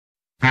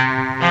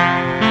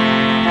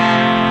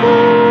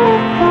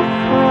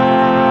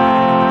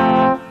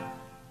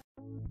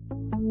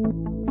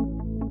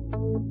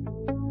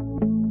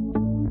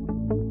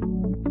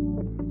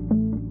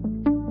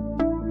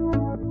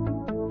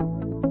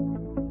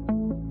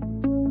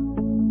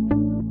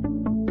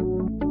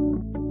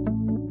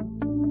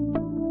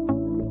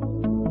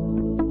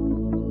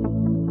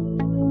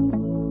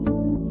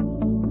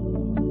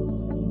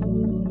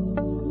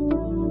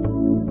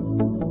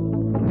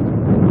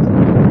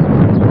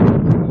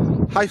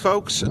Hi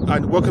folks,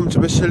 and welcome to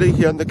Rhossili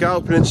here on the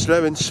Gower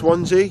Peninsula in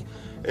Swansea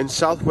in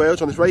South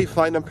Wales on this very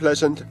fine and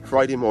pleasant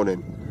Friday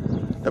morning.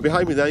 Now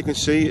behind me there you can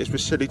see is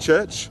Rhossili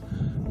Church,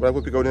 where I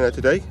will be going in there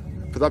today.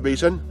 For that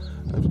reason,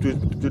 I'm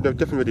doing a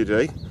different video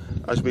today,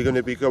 as we're going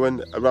to be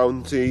going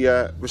around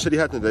the Rhossili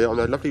Headland today on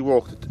a lovely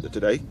walk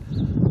today,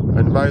 and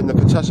admiring the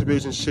fantastic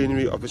views and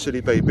scenery of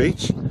Rhossili Bay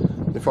Beach.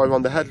 Before I'm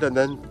on the headland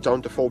then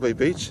down to Fall Bay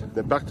Beach,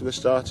 then back to the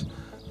start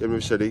in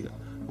Rhossili,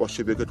 what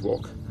should be a good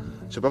walk.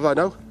 So above that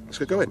now, let's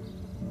get going.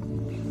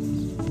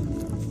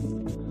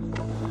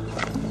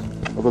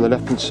 Over on the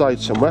left hand side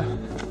somewhere,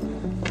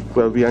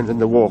 where we'll be ending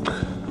the walk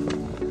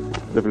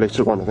a little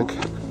later on, I think.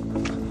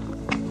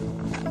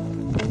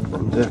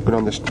 And going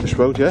on this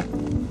road here.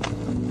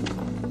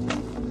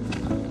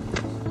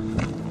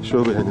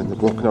 So we'll be ending the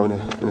walk now in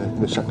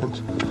a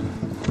second.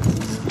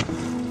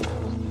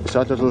 It's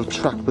that little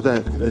track over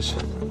there is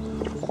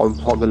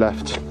on the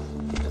left.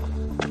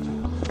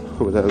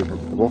 Over there, we'll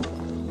end the walk.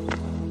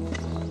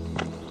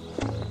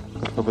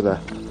 Over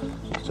there.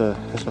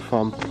 It's a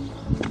farm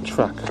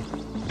track.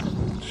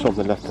 On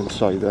the left hand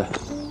side there.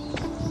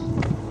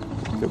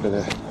 Over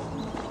there.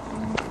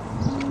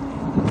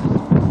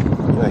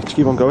 Right,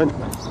 keep on going.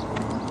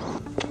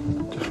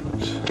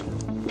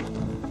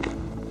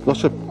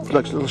 Lots of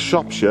like little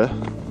shops here.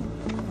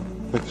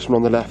 Like this one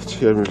on the left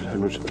here in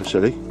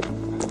Rhossili.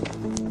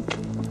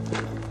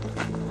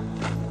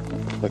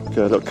 Like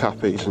little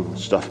cafes and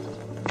stuff.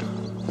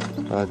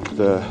 And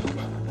the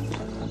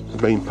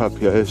main pub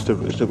here is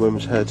the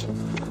Worm's Head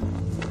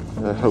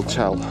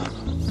Hotel.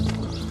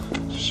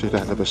 See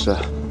that of us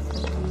there.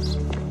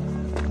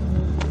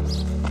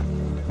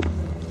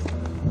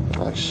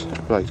 Nice.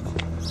 Right.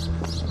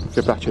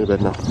 Get back to you in a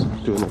bit now.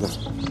 Do another.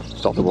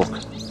 Start the walk.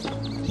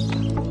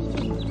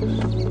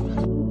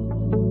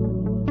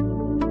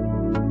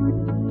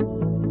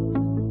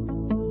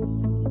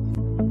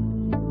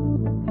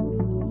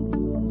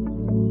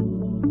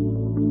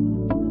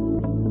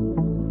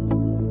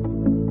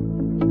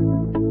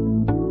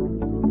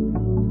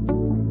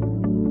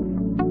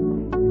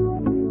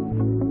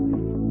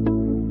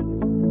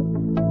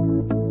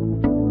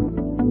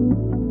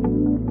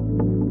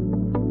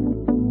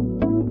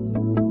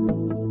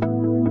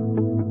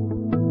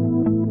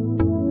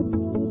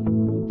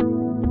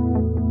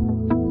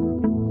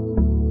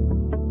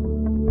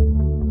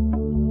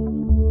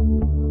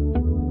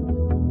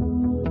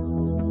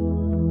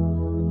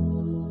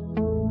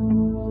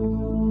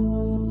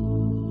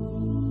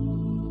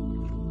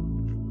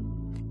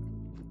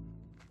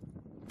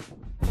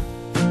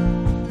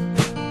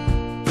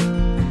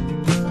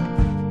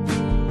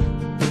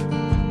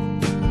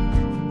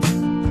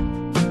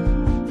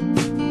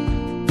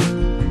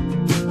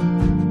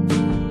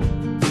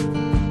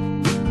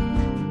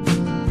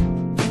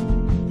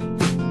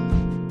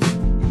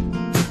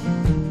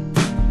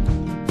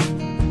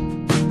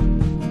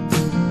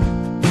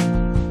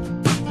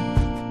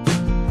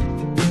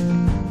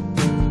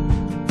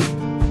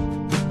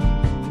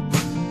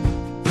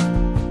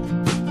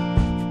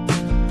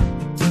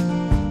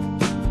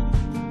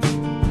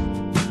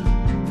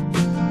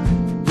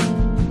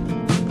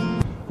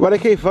 Well,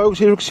 okay folks,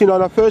 here we can see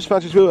on our first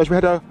vantage view as we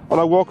head on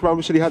our walk around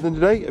Rhossili Headland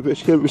today, here at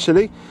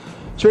Rhossili.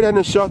 So in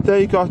the shot there,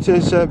 you got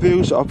his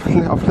views of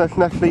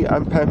Llanelli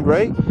and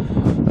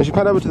Pembrey. As you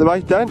pan over to the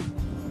right then,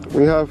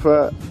 we have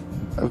a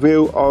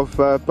view of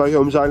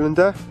Byholmes Island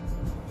there.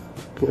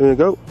 There you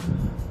go.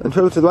 And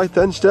further to the right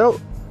then still,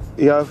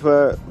 you have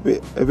a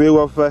view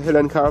of Hill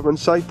End Caravan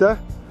site there.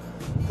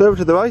 Further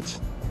to the right,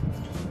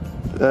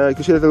 you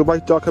can see the little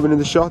white dot coming in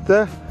the shot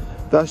there.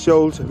 That's the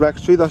old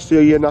rectory, that's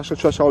the National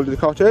Trust Holiday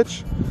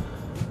Cottage.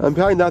 And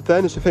behind that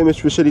then is the famous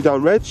Rhossili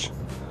Down Ridge.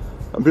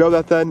 And below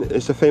that then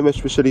is the famous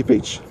Rhossili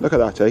Beach. Look at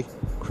that, eh?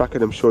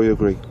 Cracking, I'm sure you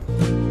agree.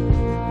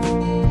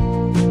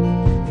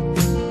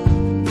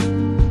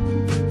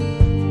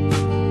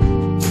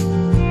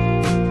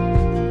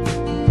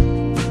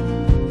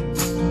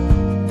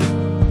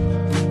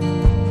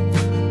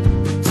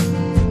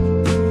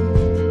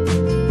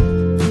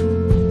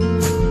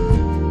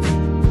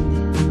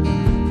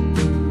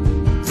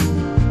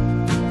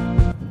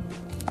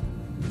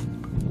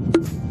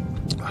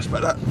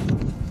 Better.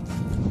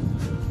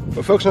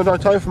 Well folks, now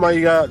time for my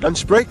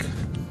lunch break,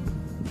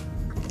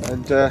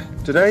 and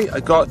today I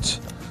got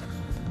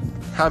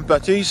ham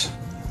butties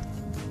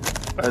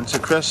and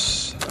some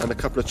crisps and a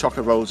couple of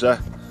chocolate rolls there,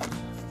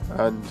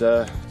 and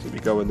keep me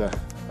going there.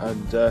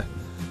 And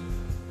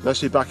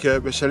nice to be back here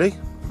at Rhossili,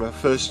 my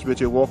first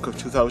video walk of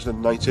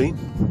 2019,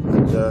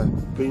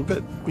 and been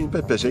a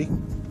bit busy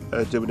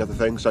doing other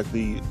things like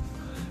the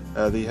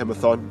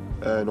Hemathon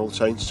and All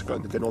Saints,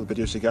 getting all the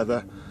videos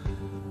together.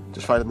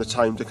 Just finding the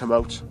time to come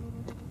out,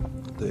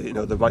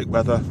 the right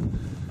weather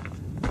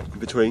in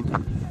between,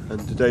 and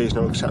today is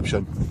no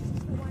exception.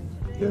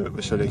 Here at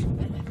Rhossili,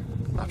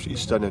 absolutely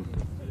stunning.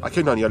 I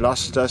came down here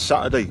last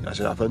Saturday, as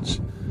it happens,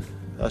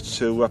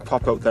 to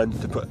pop out then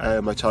to put air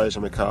in my tyres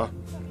on my car.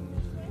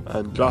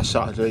 And last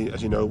Saturday,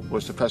 as you know,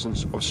 was the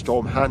presence of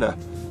Storm Hannah.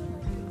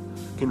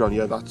 Came down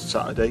here that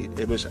Saturday.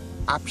 It was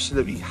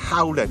absolutely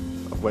howling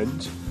of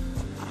wind.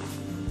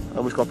 I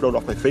almost got blown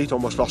off my feet,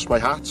 almost lost my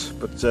hat,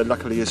 but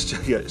luckily it's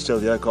still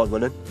there, God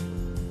willing.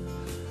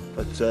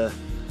 But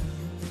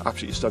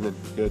absolutely stunning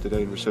here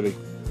today in Rhossili.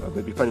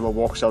 There'll be plenty more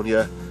walks down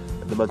here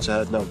in the months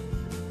ahead now,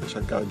 which I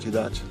can guarantee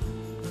that.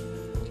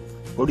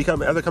 When you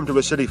ever come to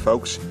Rhossili,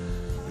 folks,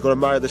 you've got to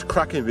admire this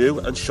cracking view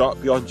and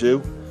shot beyond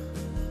you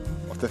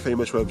of the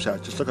famous Rome's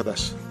Head. Just look at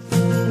this.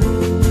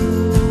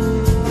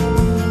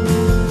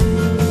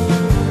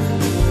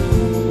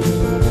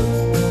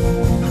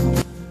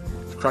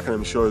 It's cracking,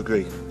 I'm sure you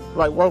agree.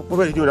 Right, well, what we're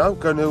going to do now,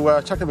 going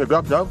to check in my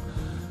grub now.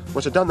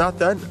 Once I've done that,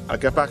 then I'll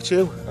get back to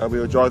you and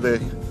we'll enjoy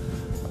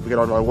we get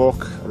on our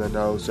walk, and then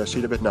I'll see you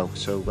in a bit now.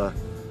 So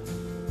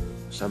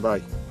stand by,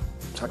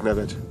 check in a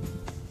bit.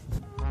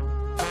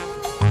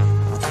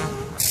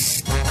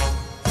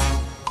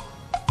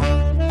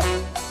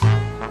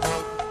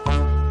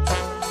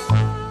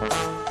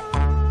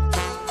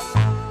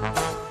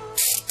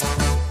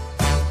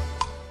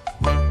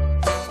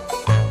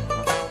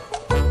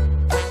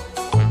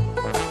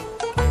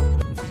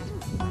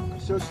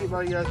 See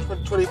my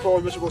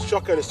 24 miserable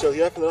shotgun is still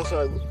here from the last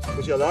time I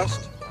was here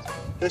last.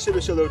 Let's see if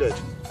it's still loaded.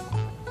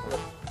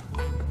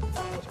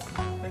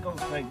 Big old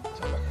thing.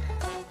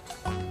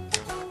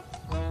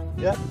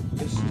 Yeah,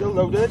 it's still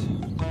loaded.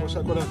 What's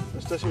that gonna?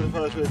 Let's see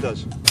what it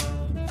does.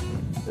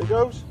 There it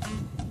goes.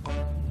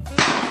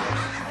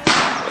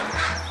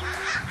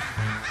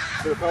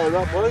 Bit of power on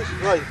that, boys.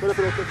 Right,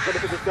 better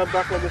put this gun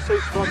back on the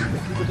safe spot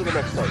and keep it to the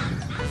next time.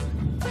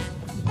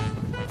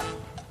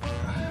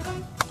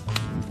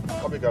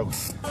 Off we go.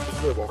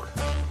 Just a walk.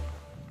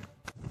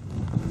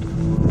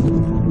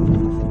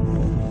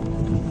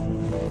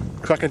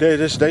 Cracking day it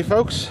is today,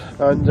 folks,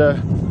 and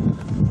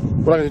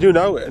what I'm going to do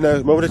now in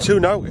a moment or two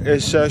now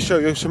is show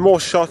you some more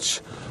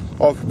shots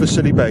of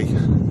Rhossili Bay,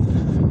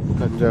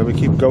 and we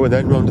keep going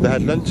then round to the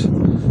headland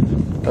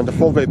and the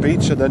Full Bay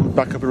beach, and then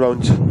back up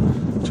around to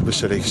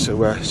Rhossili.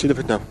 So see you in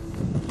a bit now.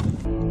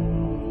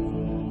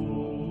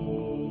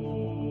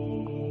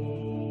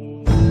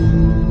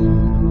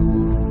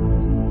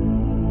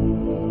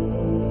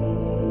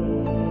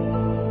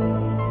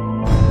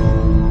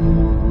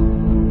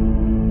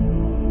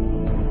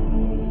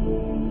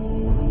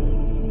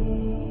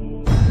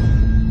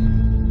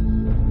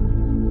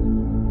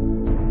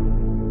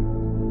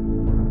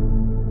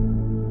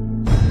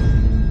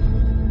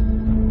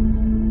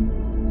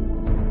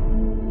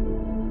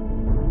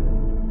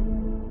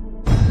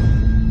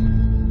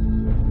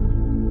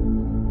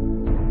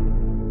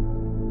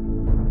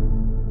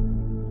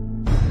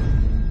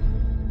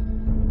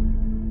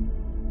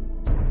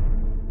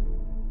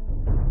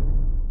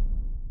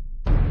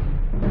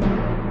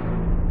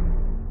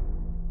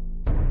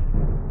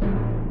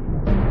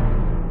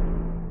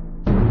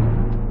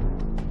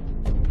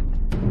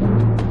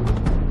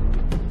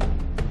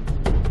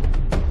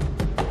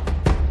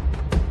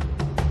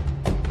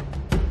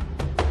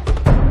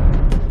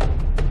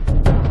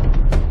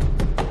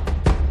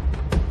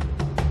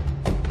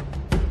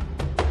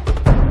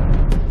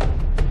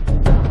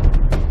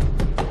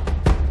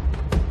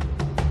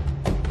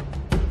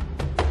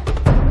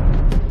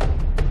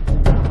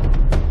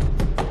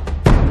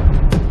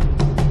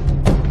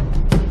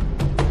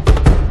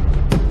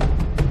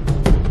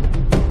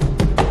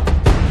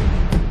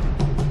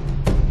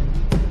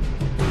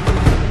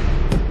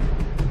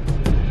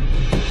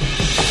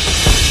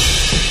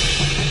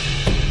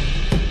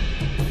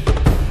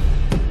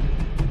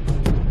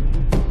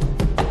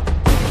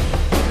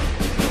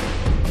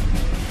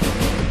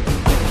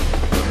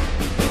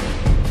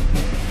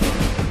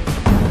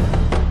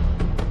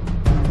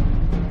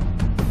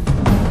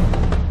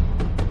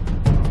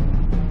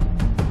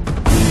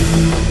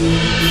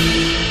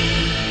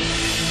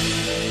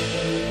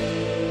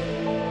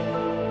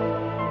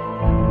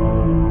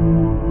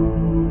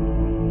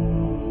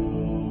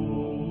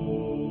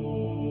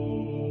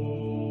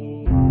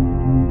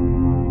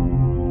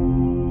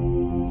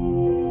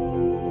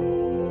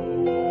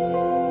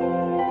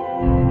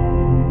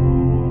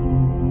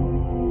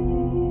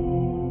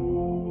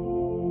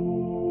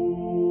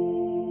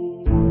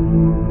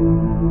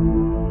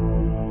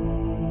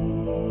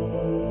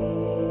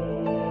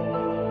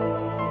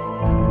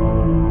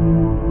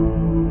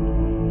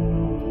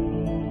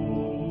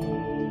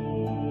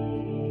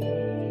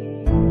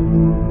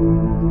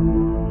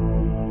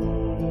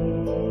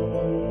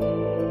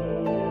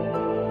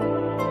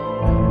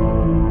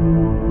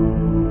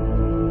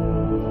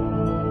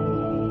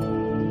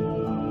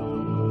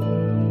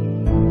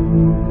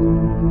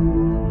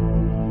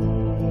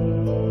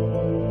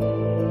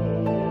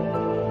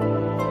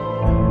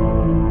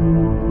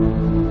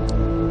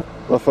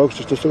 Well, folks,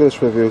 just look at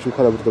this review as we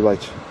pan over to the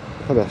right.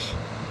 Look at this.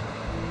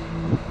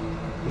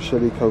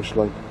 Rhossili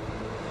coastline.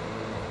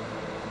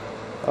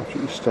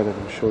 Absolutely stunning,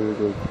 I'm sure you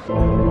agree.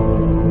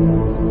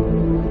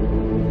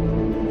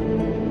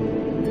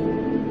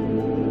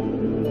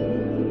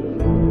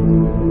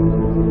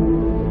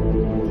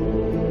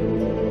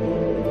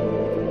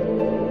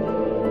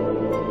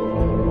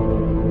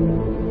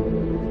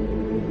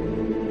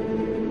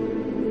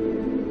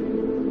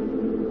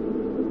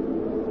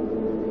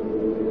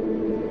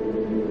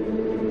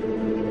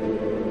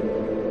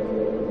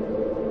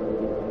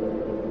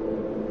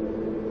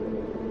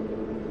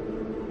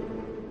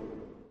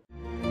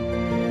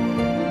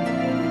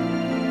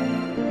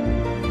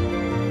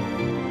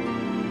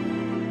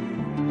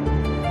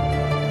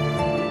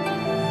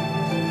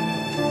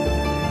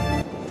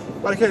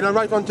 Okay, now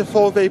right on to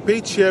Four Bay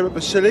Beach here at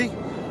Rhossili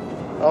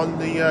on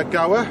the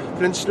Gower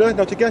Peninsula.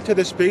 Now to get to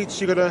this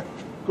beach you've got to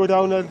go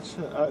down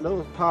a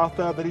little path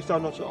there that leads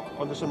down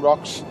onto some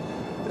rocks.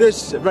 It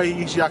is very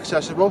easy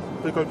accessible,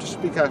 but you've got to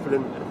just be careful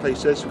in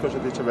places because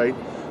of the terrain,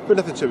 but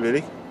nothing to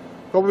really.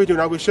 What we'll do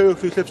now, we'll show you a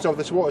few clips of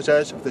this water's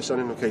edge of this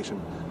stunning location,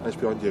 and it's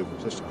beyond you,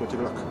 so let's go take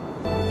a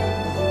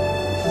look.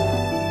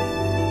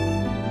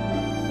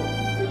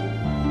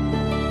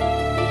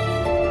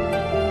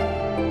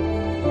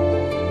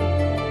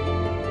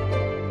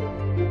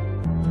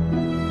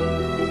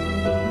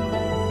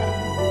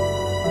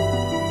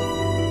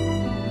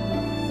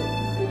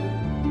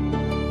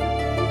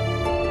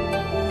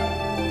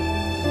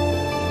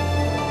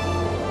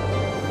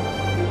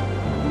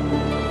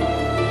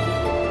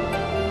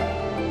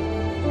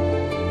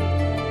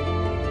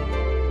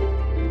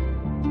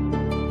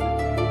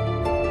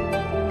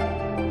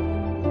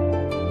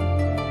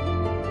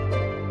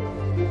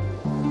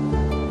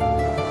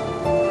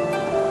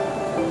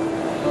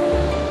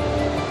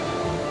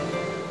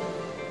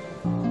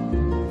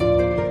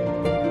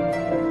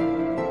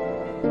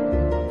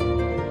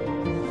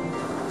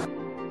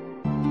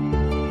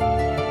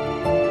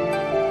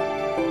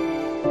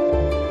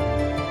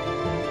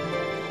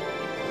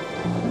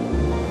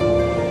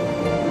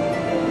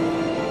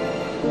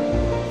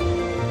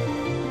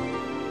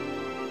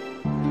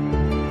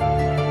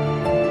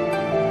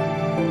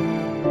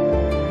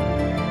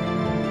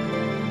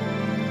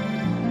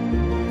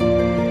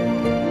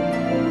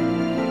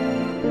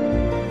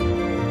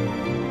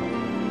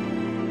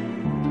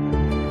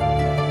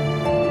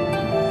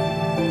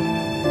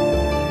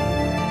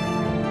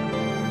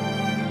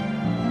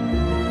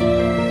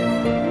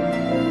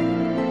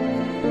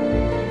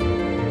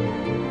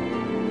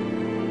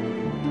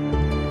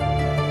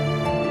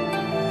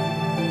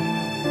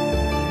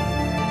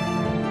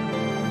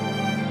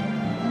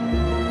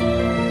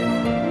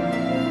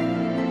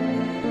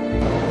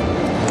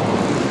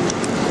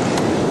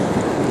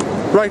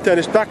 Right then,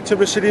 it's back to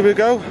Rhossili we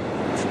go.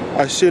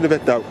 I'll see you in a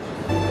bit now.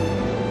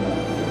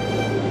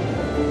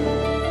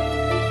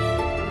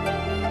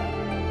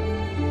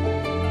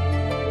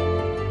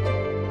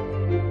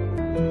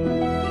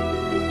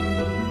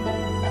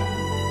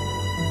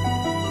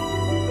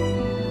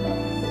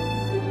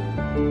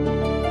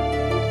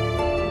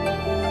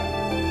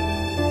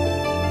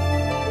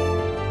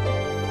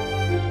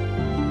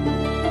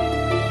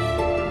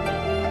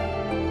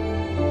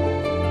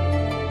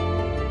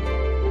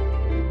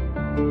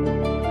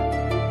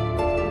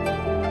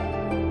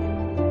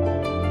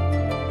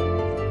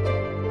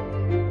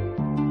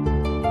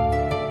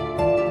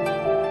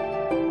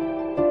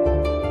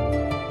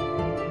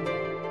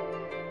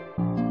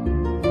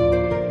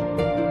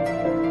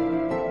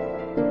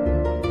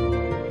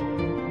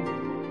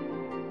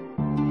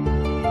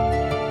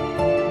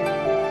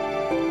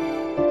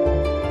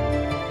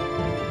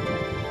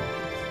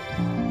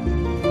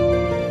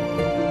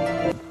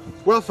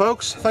 Well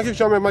folks, thank you for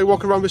joining me on my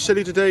walk around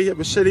Rhossili today at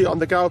Rhossili on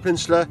the Gower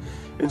Peninsula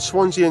in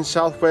Swansea in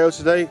South Wales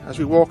today, as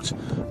we walked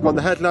on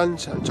the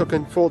headland and took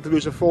in the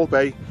views of Four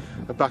Bay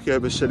and back here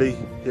at Rhossili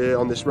here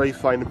on this very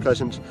fine and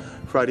pleasant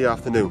Friday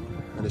afternoon.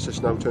 And it's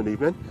just now turned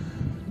evening.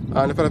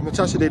 And I've had a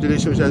fantastic day today,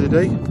 so it's there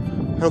today.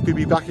 I hope you'll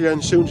be back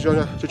again soon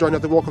to join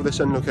another walk of this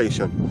same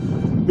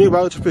location.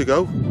 Meanwhile, just before we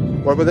go,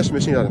 what about this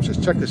Missing Adams?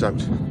 Let's check this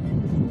out.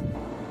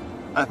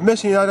 At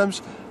Missing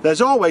Adams, there's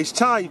always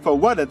time for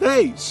one of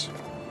these.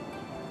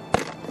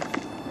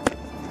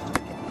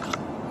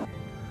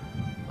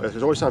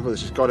 There's always time for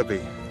this, it's got to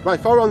be. Right,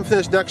 follow on for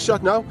this next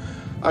shot now.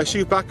 I'll see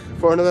you back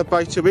for another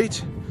bite to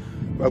eat.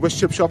 Which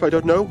chip shop I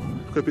don't know.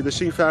 Could be the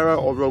Seafarer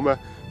or Roma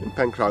in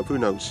Pencrow, who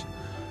knows.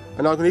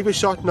 And I'm going to leave a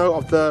shot now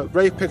of the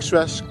very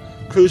picturesque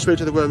cruise way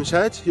to the Worm's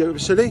Head here at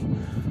Rhossili.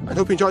 I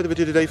hope you enjoyed the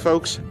video today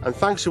folks, and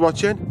thanks for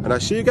watching, and I'll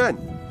see you again.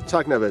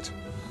 Tag Nevid.